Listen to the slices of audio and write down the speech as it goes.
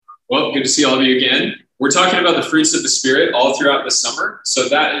Well, good to see all of you again. We're talking about the fruits of the Spirit all throughout the summer. So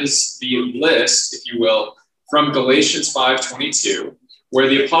that is the list, if you will, from Galatians 5:22, where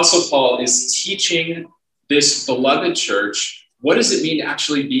the Apostle Paul is teaching this beloved church, what does it mean to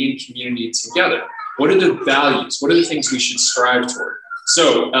actually be in community together? What are the values? What are the things we should strive toward?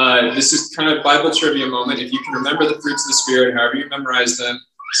 So this is kind of Bible trivia moment. If you can remember the fruits of the Spirit, however you memorize them,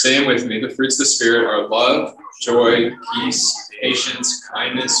 say them with me. The fruits of the Spirit are love, joy, peace, patience,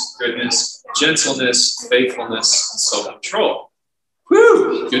 kindness, goodness, gentleness, faithfulness, and self-control.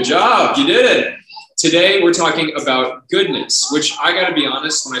 Woo! Good job. You did it. Today, we're talking about goodness, which I got to be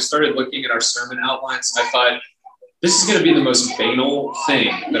honest, when I started looking at our sermon outlines, I thought, this is going to be the most banal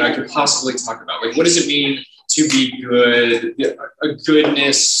thing that I could possibly talk about. Like, what does it mean to be good? A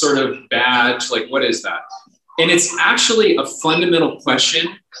goodness sort of badge? Like, what is that? And it's actually a fundamental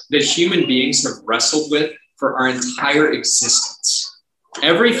question that human beings have wrestled with for our entire existence.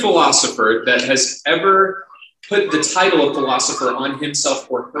 Every philosopher that has ever put the title of philosopher on himself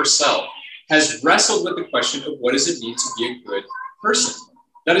or herself has wrestled with the question of what does it mean to be a good person?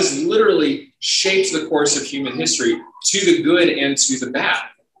 That has literally shaped the course of human history to the good and to the bad.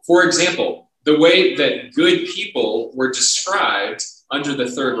 For example, the way that good people were described under the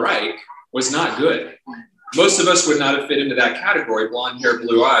Third Reich was not good. Most of us would not have fit into that category. Blonde hair,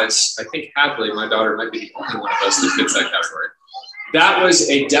 blue eyes. I think happily my daughter might be the only one of us that fits that category. That was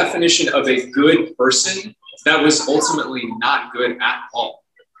a definition of a good person that was ultimately not good at all.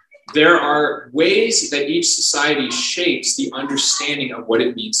 There are ways that each society shapes the understanding of what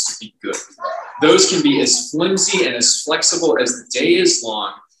it means to be good. Those can be as flimsy and as flexible as the day is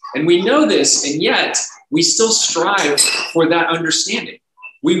long. And we know this, and yet we still strive for that understanding.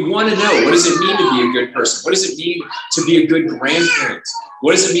 We want to know, what does it mean to be a good person? What does it mean to be a good grandparent?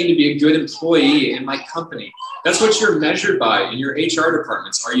 What does it mean to be a good employee in my company? That's what you're measured by in your HR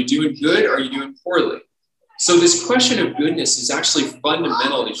departments. Are you doing good? Or are you doing poorly? So this question of goodness is actually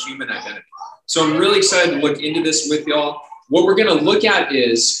fundamental to human identity. So I'm really excited to look into this with y'all. What we're going to look at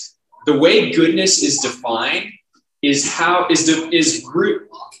is the way goodness is defined it has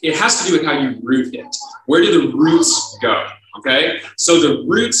to do with how you root it. Where do the roots go? Okay, so the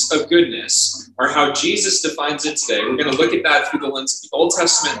roots of goodness are how Jesus defines it today. We're going to look at that through the lens of the Old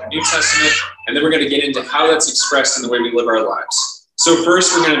Testament, the New Testament, and then we're going to get into how that's expressed in the way we live our lives. So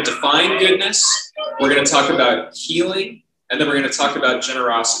first, we're going to define goodness. We're going to talk about healing, and then we're going to talk about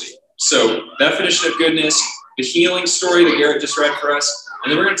generosity. So definition of goodness, the healing story that Garrett just read for us,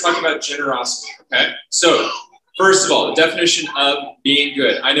 and then we're going to talk about generosity. Okay, so first of all, the definition of being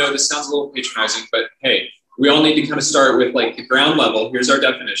good. I know this sounds a little patronizing, but hey, we all need to kind of start with like the ground level. Here's our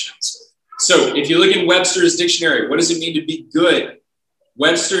definitions. So if you look in Webster's dictionary, what does it mean to be good?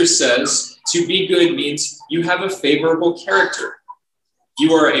 Webster says to be good means you have a favorable character.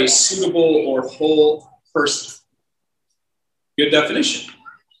 You are a suitable or whole person. Good definition.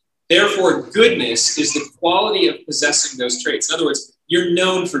 Therefore, goodness is the quality of possessing those traits. In other words, you're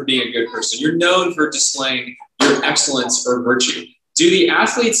known for being a good person. You're known for displaying your excellence or virtue. Do the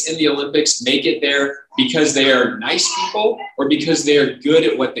athletes in the Olympics make it there because they are nice people or because they are good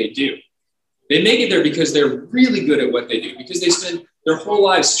at what they do? They make it there because they're really good at what they do, because they spend their whole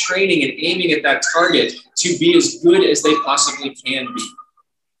lives training and aiming at that target to be as good as they possibly can be.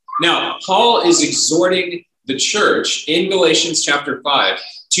 Now, Paul is exhorting the church in Galatians chapter 5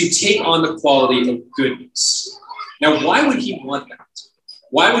 to take on the quality of goodness. Now, why would he want that?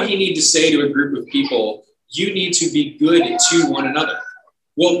 Why would he need to say to a group of people, you need to be good to one another?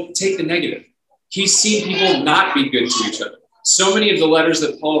 Well, take the negative. He's seen people not be good to each other. So many of the letters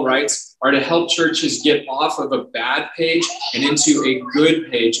that Paul writes are to help churches get off of a bad page and into a good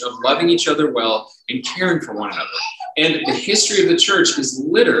page of loving each other well and caring for one another. And the history of the church is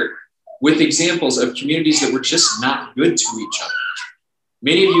littered with examples of communities that were just not good to each other.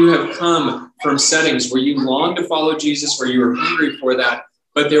 Many of you have come from settings where you long to follow Jesus, where you were hungry for that,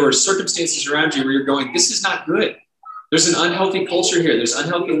 but there were circumstances around you where you're going, this is not good. There's an unhealthy culture here. There's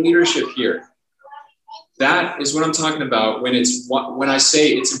unhealthy leadership here. That is what I'm talking about when I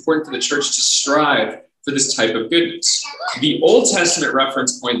say it's important for the church to strive for this type of goodness. The Old Testament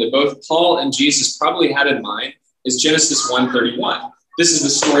reference point that both Paul and Jesus probably had in mind is Genesis 1:31. This is the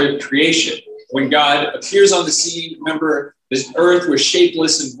story of creation. When God appears on the scene, remember, this earth was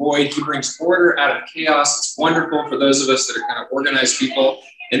shapeless and void. He brings order out of chaos. It's wonderful for those of us that are kind of organized people.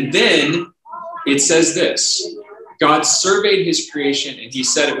 And then it says this: God surveyed his creation and he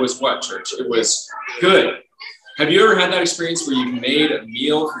said it was what, church? It was good. Have you ever had that experience where you've made a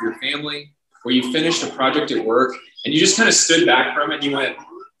meal for your family, where you finished a project at work and you just kind of stood back from it and you went,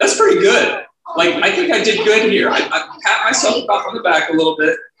 that's pretty good. Like, I think I did good here. I pat myself on the back a little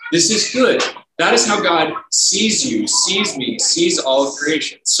bit. This is good. That is how God sees you, sees me, sees all of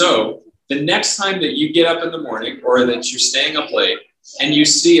creation. So the next time that you get up in the morning or that you're staying up late and you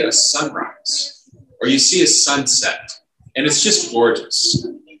see a sunrise or you see a sunset and it's just gorgeous,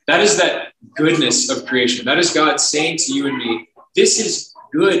 that is that goodness of creation. That is God saying to you and me, this is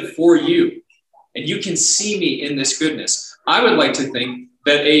good for you. And you can see me in this goodness. I would like to think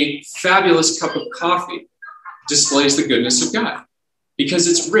that a fabulous cup of coffee displays the goodness of God because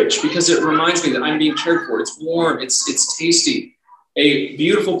it's rich, because it reminds me that I'm being cared for. It's warm, it's tasty. A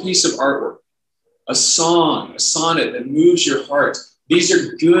beautiful piece of artwork, a song, a sonnet that moves your heart. These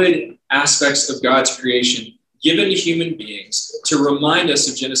are good aspects of God's creation given to human beings to remind us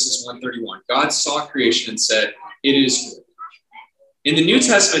of Genesis 1:31. God saw creation and said, it is good. In the New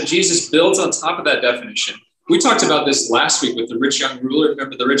Testament, Jesus builds on top of that definition. We talked about this last week with the rich young ruler.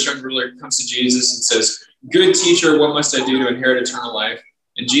 Remember, the rich young ruler comes to Jesus and says, good teacher, what must I do to inherit eternal life?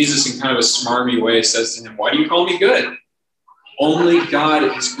 And Jesus, in kind of a smarmy way, says to him, why do you call me good? Only God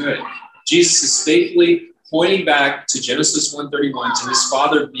is good. Jesus is faithfully pointing back to Genesis 1:31, to his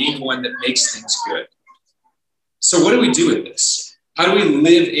Father being the one that makes things good. So what do we do with this? How do we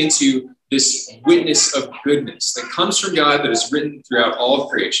live into this witness of goodness that comes from God that is written throughout all of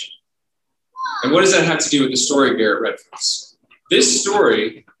creation? And what does that have to do with the story Garrett read for us? This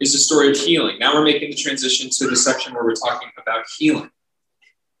story is a story of healing. Now we're making the transition to the section where we're talking about healing.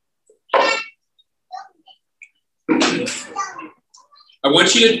 I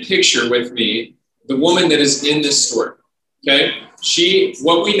want you to picture with me the woman that is in this story, okay?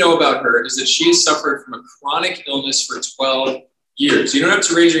 What we know about her is that she has suffered from a chronic illness for 12 years. You don't have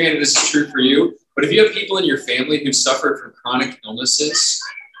to raise your hand if this is true for you, but if you have people in your family who've suffered from chronic illnesses,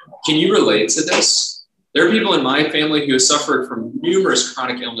 can you relate to this? There are people in my family who have suffered from numerous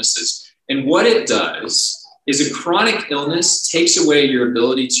chronic illnesses, and what it does is a chronic illness takes away your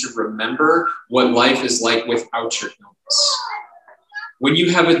ability to remember what life is like without your illness. When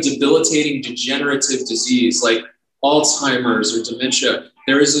you have a debilitating degenerative disease like Alzheimer's or dementia,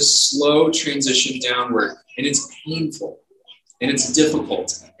 there is a slow transition downward, and it's painful and it's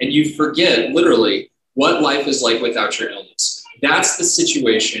difficult, and you forget literally what life is like without your illness. That's the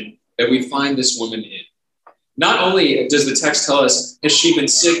situation that we find this woman in. Not only does the text tell us, has she been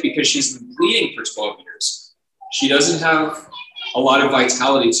sick because she's been bleeding for 12 years? She doesn't have a lot of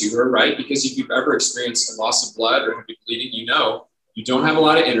vitality to her, right? Because if you've ever experienced a loss of blood or have been bleeding, you know you don't have a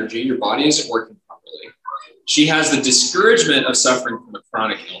lot of energy. Your body isn't working properly. She has the discouragement of suffering from a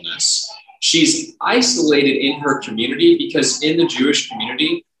chronic illness. She's isolated in her community because in the Jewish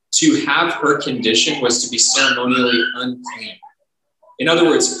community, to have her condition was to be ceremonially unclean. In other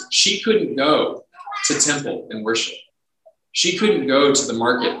words, she couldn't go to temple and worship. She couldn't go to the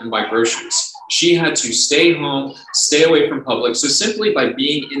market and buy groceries. She had to stay home, stay away from public. So simply by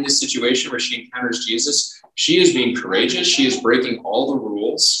being in this situation where she encounters Jesus, she is being courageous. She is breaking all the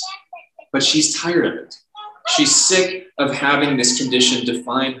rules, but she's tired of it. She's sick of having this condition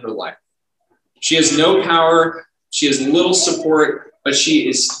define her life. She has no power. She has little support, but she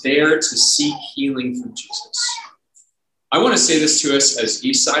is there to seek healing from Jesus. I want to say this to us as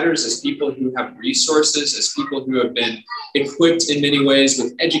Eastsiders, as people who have resources, as people who have been equipped in many ways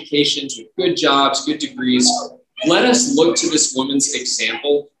with educations, with good jobs, good degrees. Let us look to this woman's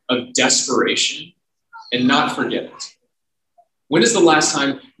example of desperation and not forget it. When is the last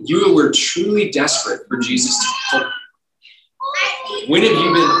time you were truly desperate for Jesus to help you? When have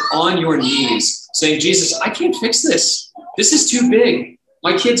you been on your knees saying, Jesus, I can't fix this. This is too big.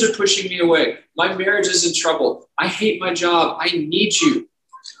 My kids are pushing me away. My marriage is in trouble. I hate my job. I need you.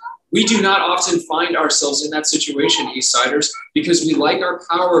 We do not often find ourselves in that situation, Eastsiders, because we like our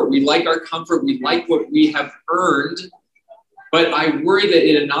power, we like our comfort, we like what we have earned. But I worry that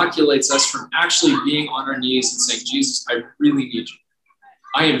it inoculates us from actually being on our knees and saying, Jesus, I really need you.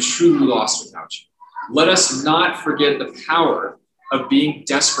 I am truly lost without you. Let us not forget the power of being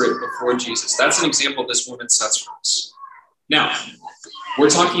desperate before Jesus. That's an example this woman sets for us. Now, we're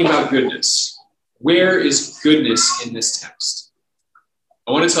talking about goodness. Where is goodness in this text?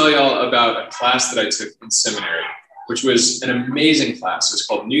 I want to tell y'all about a class that I took in seminary, which was an amazing class. It was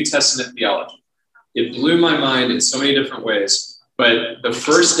called New Testament Theology. It blew my mind in so many different ways. But the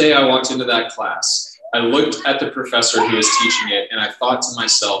first day I walked into that class, I looked at the professor who was teaching it, and I thought to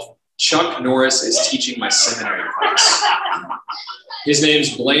myself, Chuck Norris is teaching my seminary class. His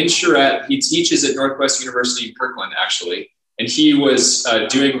name's Blaine Charette. He teaches at Northwest University in Kirkland, actually. And he was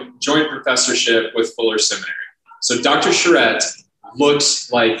doing joint professorship with Fuller Seminary. So Dr. Charette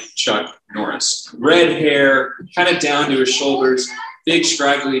looks like Chuck Norris. Red hair, kind of down to his shoulders, big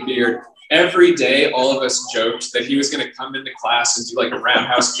scraggly beard. every day, all of us joked that he was going to come into class and do like a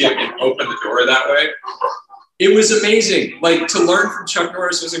roundhouse kick and open the door that way. It was amazing. Like, to learn from Chuck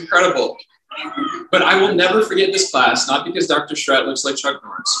Norris was incredible. But I will never forget this class, not because Dr. Schrett looks like Chuck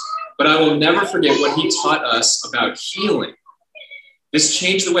Norris, but I will never forget what he taught us about healing. This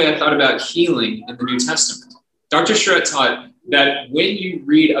changed the way I thought about healing in the New Testament. Dr. Schrett taught that when you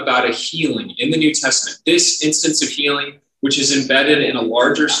read about a healing in the New Testament, this instance of healing, which is embedded in a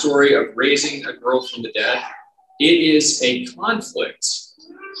larger story of raising a girl from the dead, it is a conflict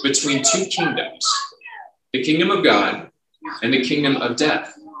between two kingdoms, the kingdom of God and the kingdom of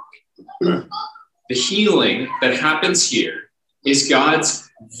death. The healing that happens here is God's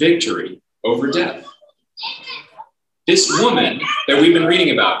victory over death. This woman that we've been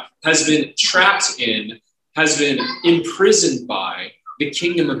reading about has been trapped in, has been imprisoned by the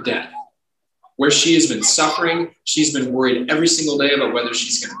kingdom of death, where she has been suffering. She's been worried every single day about whether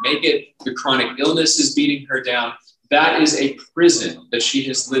she's going to make it. The chronic illness is beating her down. That is a prison that she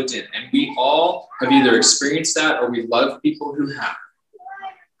has lived in. And we all have either experienced that or we love people who have.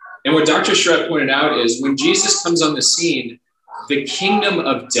 And what Dr. Schrett pointed out is when Jesus comes on the scene, the kingdom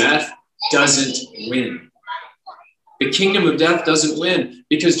of death doesn't win. The kingdom of death doesn't win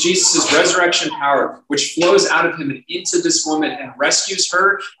because Jesus' resurrection power, which flows out of him and into this woman and rescues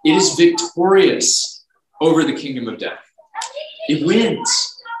her, it is victorious over the kingdom of death. It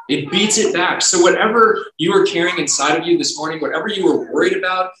wins. It beats it back. So whatever you are carrying inside of you this morning, whatever you are worried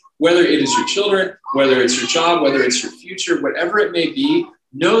about, whether it is your children, whether it's your job, whether it's your future, whatever it may be,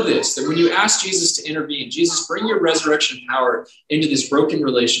 know this, that when you ask Jesus to intervene, Jesus, bring your resurrection power into this broken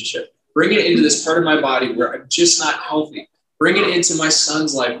relationship. Bring it into this part of my body where I'm just not healthy. Bring it into my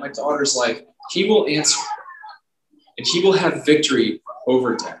son's life, my daughter's life. He will answer. And he will have victory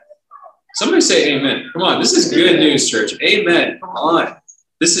over death. Somebody say amen. Come on, this is good news, church. Amen. Come on.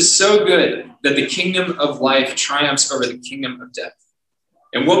 This is so good that the kingdom of life triumphs over the kingdom of death.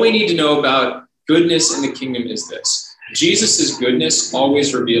 And what we need to know about goodness in the kingdom is this. Jesus' goodness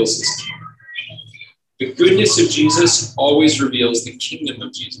always reveals his kingdom. The goodness of Jesus always reveals the kingdom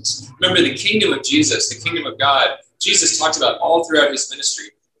of Jesus. Remember, the kingdom of Jesus, the kingdom of God, Jesus talked about all throughout his ministry,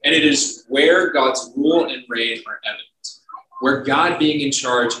 and it is where God's rule and reign are evident, where God being in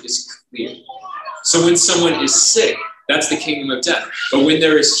charge is clear. So when someone is sick, that's the kingdom of death. But when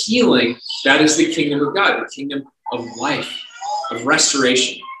there is healing, that is the kingdom of God, the kingdom of life, of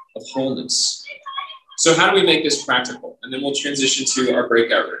restoration, of wholeness. So how do we make this practical? And then we'll transition to our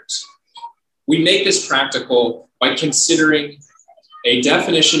breakout rooms. We make this practical by considering a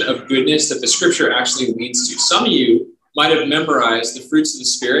definition of goodness that the scripture actually leads to. Some of you might have memorized the fruits of the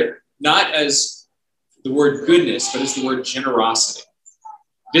Spirit, not as the word goodness, but as the word generosity.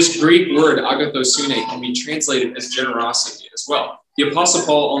 This Greek word, agathosune, can be translated as generosity as well. The Apostle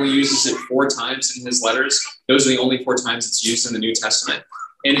Paul only uses it 4 times in his letters. Those are the only 4 times it's used in the New Testament.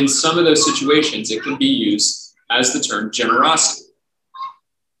 And in some of those situations, it can be used as the term generosity.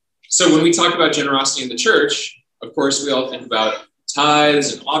 So when we talk about generosity in the church, of course, we all think about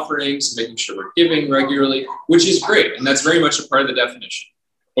tithes and offerings, making sure we're giving regularly, which is great. And that's very much a part of the definition.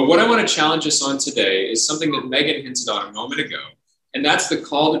 But what I want to challenge us on today is something that Megan hinted on a moment ago. And that's the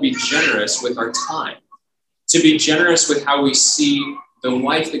call to be generous with our time, to be generous with how we see the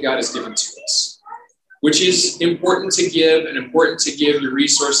life that God has given to us, which is important to give and important to give your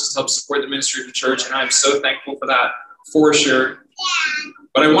resources to help support the ministry of the church. And I'm so thankful for that, for sure.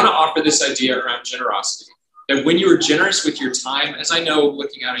 But I want to offer this idea around generosity, that when you are generous with your time, as I know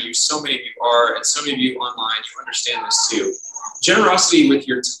looking out at you, so many of you are, and so many of you online, you understand this too. Generosity with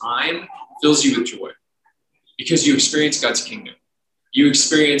your time fills you with joy because you experience God's kingdom. You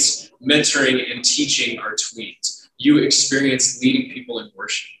experience mentoring and teaching our tweens. You experience leading people in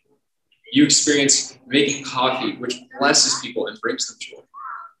worship. You experience making coffee, which blesses people and brings them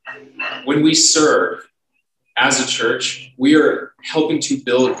joy. When we serve as a church, we are helping to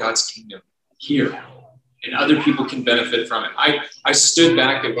build God's kingdom here, and other people can benefit from it. I stood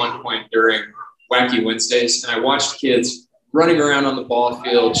back at one point during Wacky Wednesdays, and I watched kids running around on the ball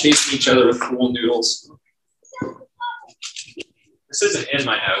field, chasing each other with pool noodles. This isn't in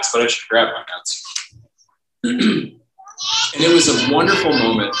my notes, but I should grab my notes. And it was a wonderful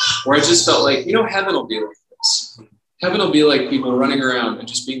moment where I just felt like, heaven will be like this. Heaven will be like people running around and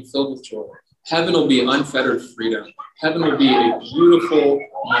just being filled with joy. Heaven will be unfettered freedom. Heaven will be a beautiful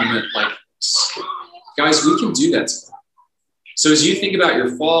moment like this. Guys, we can do that today. So as you think about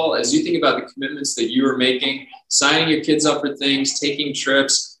your fall, as you think about the commitments that you are making, signing your kids up for things, taking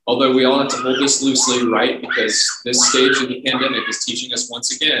trips, although we all have to hold this loosely, right? Because this stage of the pandemic is teaching us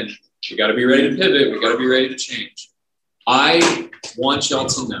once again, we got to be ready to pivot. We got to be ready to change. I want y'all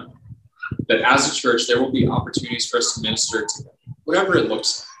to know that as a church, there will be opportunities for us to minister together, whatever it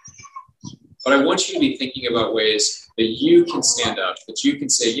looks like. But I want you to be thinking about ways that you can stand up, that you can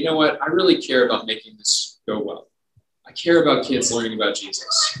say, you know what, I really care about making this go well. I care about kids learning about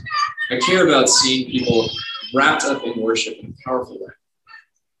Jesus. I care about seeing people wrapped up in worship in a powerful way.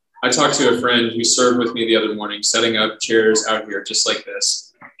 I talked to a friend who served with me the other morning, setting up chairs out here just like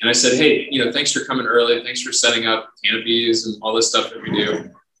this. And I said, hey, thanks for coming early. Thanks for setting up canopies and all this stuff that we do.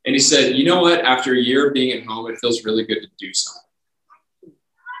 And he said, you know what? After a year of being at home, it feels really good to do something.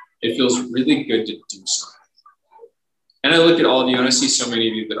 It feels really good to do something. And I look at all of you and I see so many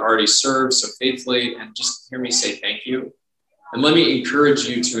of you that already serve so faithfully, and just hear me say thank you. And let me encourage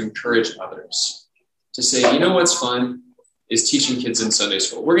you to encourage others to say, you know what's fun is teaching kids in Sunday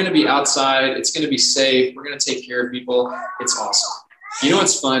school. We're going to be outside. It's going to be safe. We're going to take care of people. It's awesome. You know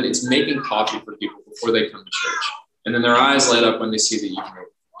what's fun? It's making coffee for people before they come to church. And then their eyes light up when they see that you can.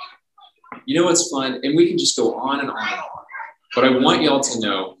 You know what's fun? And we can just go on and on and on. But I want y'all to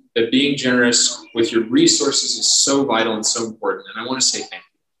know that being generous with your resources is so vital and so important. And I want to say thank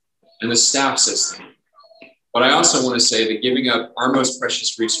you. And the staff says thank you. But I also want to say that giving up our most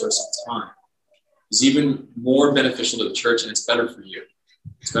precious resource of time is even more beneficial to the church, and it's better for you.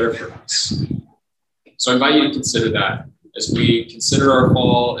 It's better for us. So I invite you to consider that as we consider our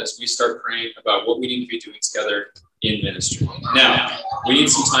fall, as we start praying about what we need to be doing together in ministry. Now, we need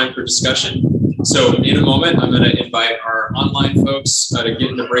some time for discussion. So in a moment, I'm going to invite our online folks to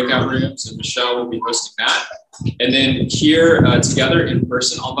get into breakout rooms, and Michelle will be hosting that. And then here together in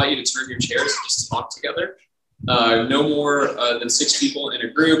person, I'll invite you to turn your chairs and just talk together. No more than 6 people in a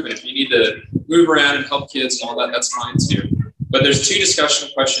group. And if you need to move around and help kids and all that, that's fine too. But there's 2 discussion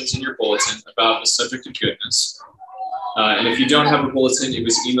questions in your bulletin about the subject of goodness. And if you don't have a bulletin, it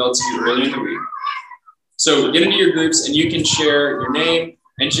was emailed to you earlier in the week. So get into your groups and you can share your name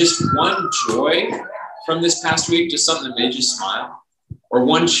and just one joy from this past week, just something that made you smile, or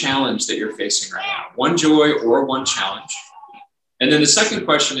one challenge that you're facing right now, one joy or one challenge. And then the second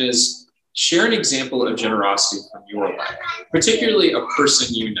question is, share an example of generosity from your life, particularly a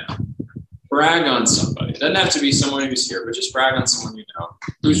person you know. Brag on somebody. It doesn't have to be someone who's here, but just brag on someone you know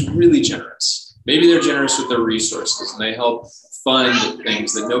who's really generous. Maybe they're generous with their resources and they help fund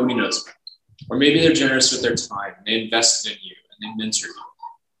things that nobody knows about. Or maybe they're generous with their time and they invested in you and they mentored you.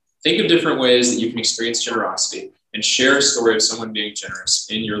 Think of different ways that you can experience generosity and share a story of someone being generous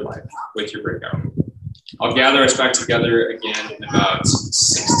in your life with your breakout. I'll gather us back together again in about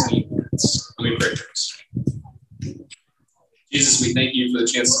 16 minutes. Let me pray first. Jesus, we thank you for the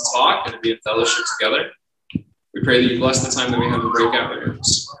chance to talk and to be in fellowship together. We pray that you bless the time that we have in breakout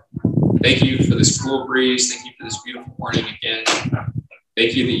rooms. Thank you for this cool breeze. Thank you for this beautiful morning again.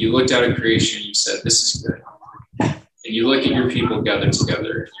 Thank you that you looked out at creation and you said, this is good. And you look at your people gathered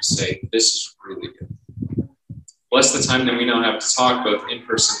together and you say, this is really good. Bless the time that we now have to talk both in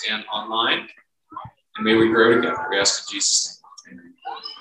person and online. And may we grow together. We ask in Jesus' name.